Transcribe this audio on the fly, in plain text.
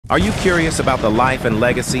Are you curious about the life and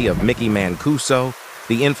legacy of Mickey Mancuso,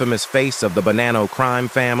 the infamous face of the Bonanno crime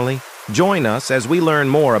family? Join us as we learn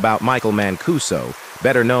more about Michael Mancuso,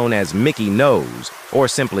 better known as Mickey Nose, or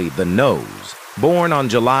simply the Nose. Born on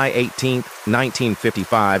July 18,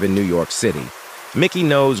 1955 in New York City, Mickey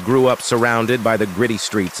Nose grew up surrounded by the gritty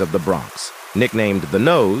streets of the Bronx. Nicknamed the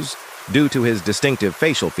Nose, due to his distinctive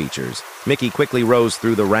facial features, Mickey quickly rose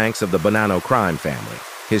through the ranks of the Bonanno crime family.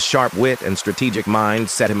 His sharp wit and strategic mind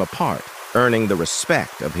set him apart, earning the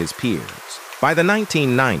respect of his peers. By the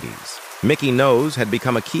 1990s, Mickey Nose had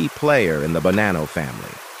become a key player in the Bonanno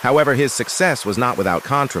family. However, his success was not without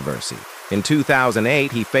controversy. In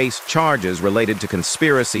 2008, he faced charges related to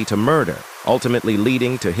conspiracy to murder, ultimately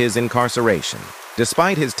leading to his incarceration.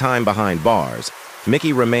 Despite his time behind bars,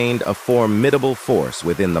 Mickey remained a formidable force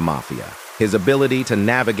within the Mafia. His ability to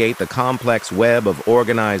navigate the complex web of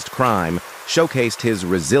organized crime showcased his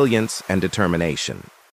resilience and determination.